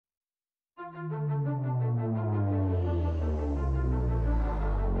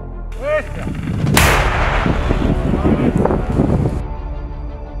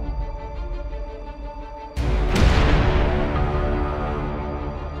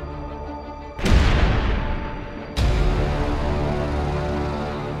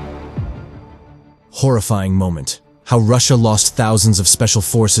Horrifying moment. How Russia lost thousands of special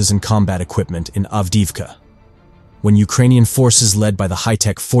forces and combat equipment in Avdiivka. When Ukrainian forces led by the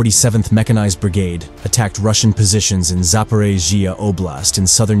high-tech 47th Mechanized Brigade attacked Russian positions in Zaporizhzhia Oblast in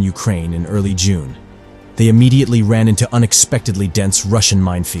southern Ukraine in early June, they immediately ran into unexpectedly dense Russian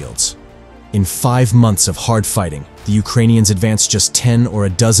minefields. In 5 months of hard fighting, the Ukrainians advanced just 10 or a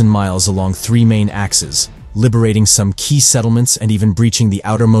dozen miles along 3 main axes, liberating some key settlements and even breaching the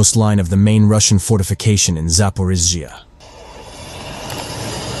outermost line of the main Russian fortification in Zaporizhzhia.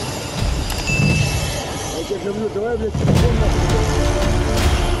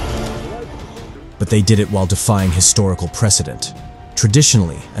 But they did it while defying historical precedent.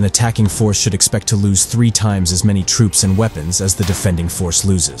 Traditionally, an attacking force should expect to lose 3 times as many troops and weapons as the defending force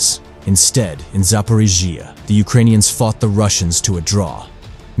loses. Instead, in Zaporizhzhia, the Ukrainians fought the Russians to a draw.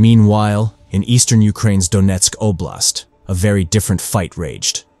 Meanwhile, in eastern Ukraine's Donetsk Oblast, a very different fight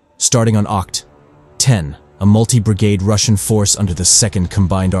raged. Starting on Oct. 10, a multi-brigade Russian force under the 2nd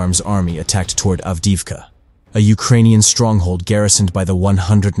Combined Arms Army attacked toward Avdiivka, a Ukrainian stronghold garrisoned by the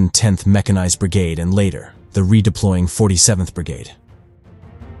 110th Mechanized Brigade and later, the redeploying 47th Brigade.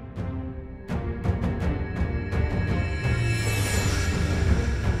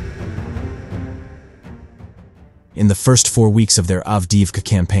 In the first 4 weeks of their Avdiivka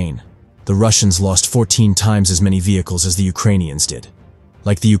campaign, the Russians lost 14 times as many vehicles as the Ukrainians did.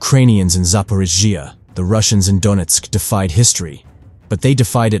 Like the Ukrainians in Zaporizhzhia, the Russians in Donetsk defied history, but they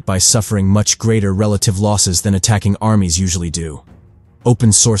defied it by suffering much greater relative losses than attacking armies usually do.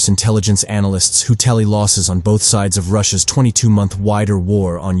 Open-source intelligence analysts who tally losses on both sides of Russia's 22-month wider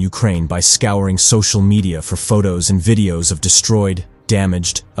war on Ukraine by scouring social media for photos and videos of destroyed,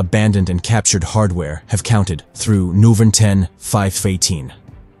 damaged, abandoned and captured hardware have counted through November 10, 518.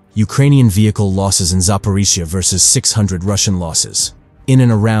 Ukrainian vehicle losses in Zaporizhzhia versus 600 Russian losses. In and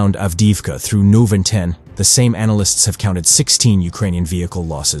around Avdiivka through November 10, the same analysts have counted 16 Ukrainian vehicle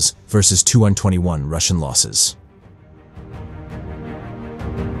losses versus 221 Russian losses.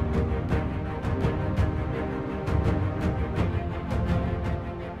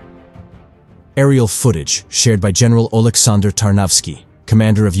 Aerial footage shared by General Oleksandr Tarnavsky,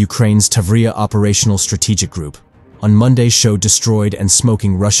 commander of Ukraine's Tavria Operational Strategic Group, on Monday showed destroyed and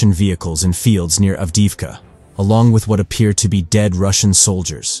smoking Russian vehicles in fields near Avdiivka, along with what appear to be dead Russian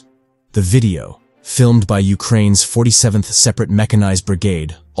soldiers. The video, filmed by Ukraine's 47th Separate Mechanized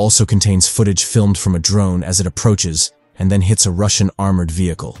Brigade, also contains footage filmed from a drone as it approaches and then hits a Russian armored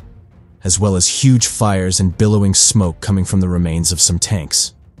vehicle, as well as huge fires and billowing smoke coming from the remains of some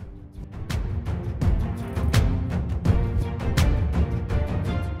tanks.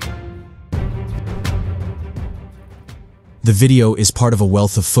 The video is part of a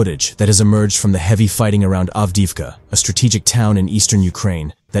wealth of footage that has emerged from the heavy fighting around Avdiivka, a strategic town in eastern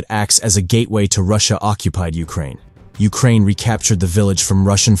Ukraine that acts as a gateway to Russia-occupied Ukraine. Ukraine recaptured the village from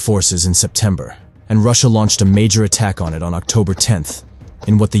Russian forces in September, and Russia launched a major attack on it on October 10th,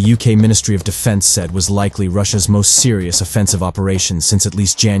 in what the UK Ministry of Defense said was likely Russia's most serious offensive operation since at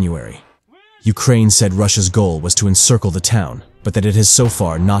least January. Ukraine said Russia's goal was to encircle the town, but that it has so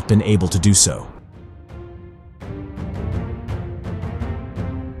far not been able to do so.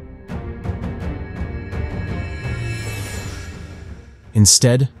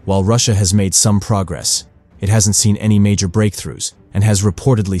 Instead, while Russia has made some progress, it hasn't seen any major breakthroughs and has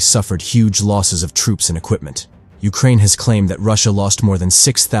reportedly suffered huge losses of troops and equipment. Ukraine has claimed that Russia lost more than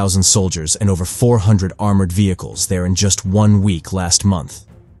 6,000 soldiers and over 400 armored vehicles there in just 1 week last month.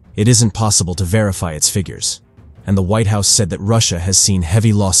 It isn't possible to verify its figures, and the White House said that Russia has seen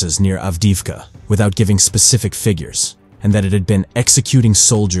heavy losses near Avdiivka without giving specific figures, and that it had been executing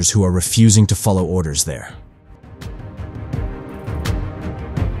soldiers who are refusing to follow orders there.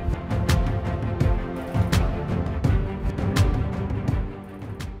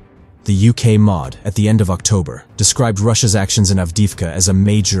 The UK MOD, at the end of October, described Russia's actions in Avdiivka as a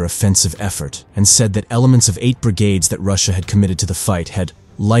major offensive effort and said that elements of 8 brigades that Russia had committed to the fight had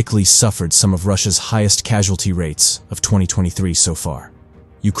likely suffered some of Russia's highest casualty rates of 2023 so far.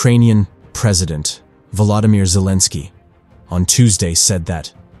 Ukrainian President Volodymyr Zelensky on Tuesday said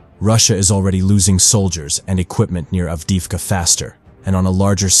that Russia is already losing soldiers and equipment near Avdiivka faster and on a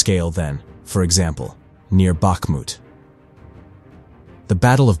larger scale than, for example, near Bakhmut. The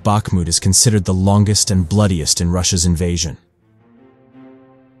Battle of Bakhmut is considered the longest and bloodiest in Russia's invasion.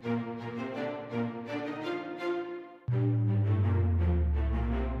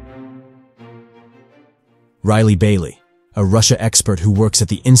 Riley Bailey, a Russia expert who works at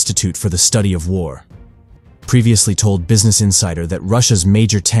the Institute for the Study of War, previously told Business Insider that Russia's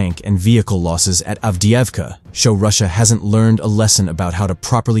major tank and vehicle losses at Avdiivka show Russia hasn't learned a lesson about how to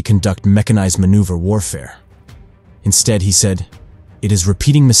properly conduct mechanized maneuver warfare. Instead, he said, it is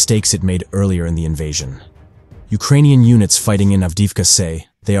repeating mistakes it made earlier in the invasion. Ukrainian units fighting in Avdiivka say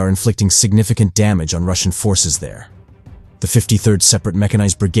they are inflicting significant damage on Russian forces there. The 53rd Separate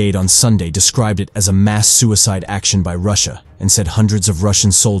Mechanized Brigade on Sunday described it as a mass suicide action by Russia and said hundreds of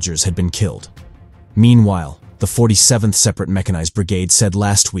Russian soldiers had been killed. Meanwhile, the 47th Separate Mechanized Brigade said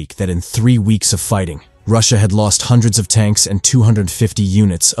last week that in 3 weeks of fighting, Russia had lost hundreds of tanks and 250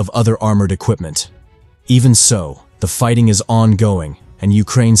 units of other armored equipment. Even so, the fighting is ongoing, and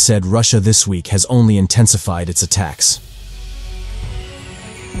Ukraine said Russia this week has only intensified its attacks.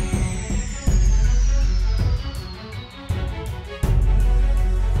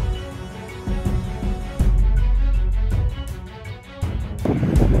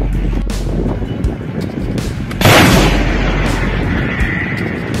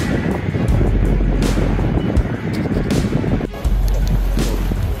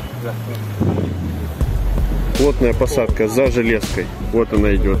 Плотная посадка за железкой. Вот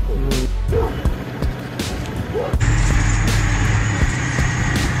она идет.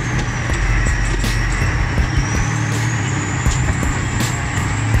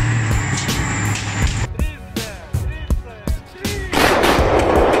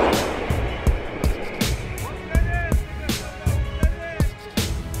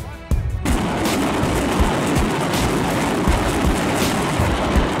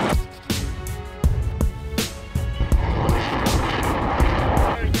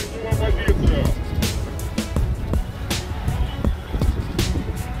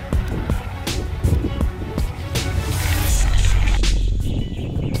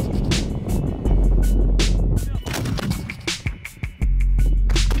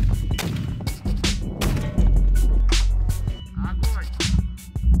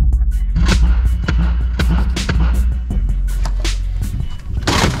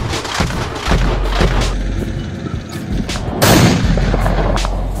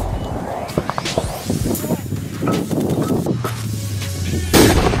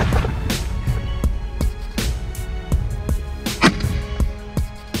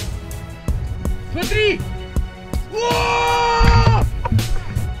 Смотри!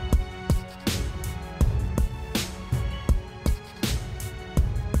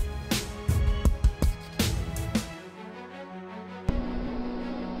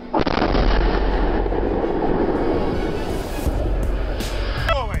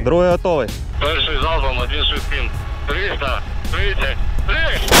 Другой готовий. Перший залпом, один швидким.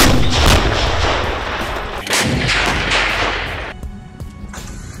 333.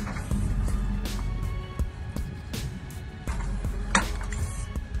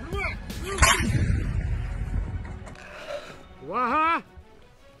 Увага!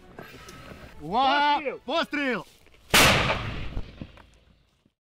 Увага! Постріл!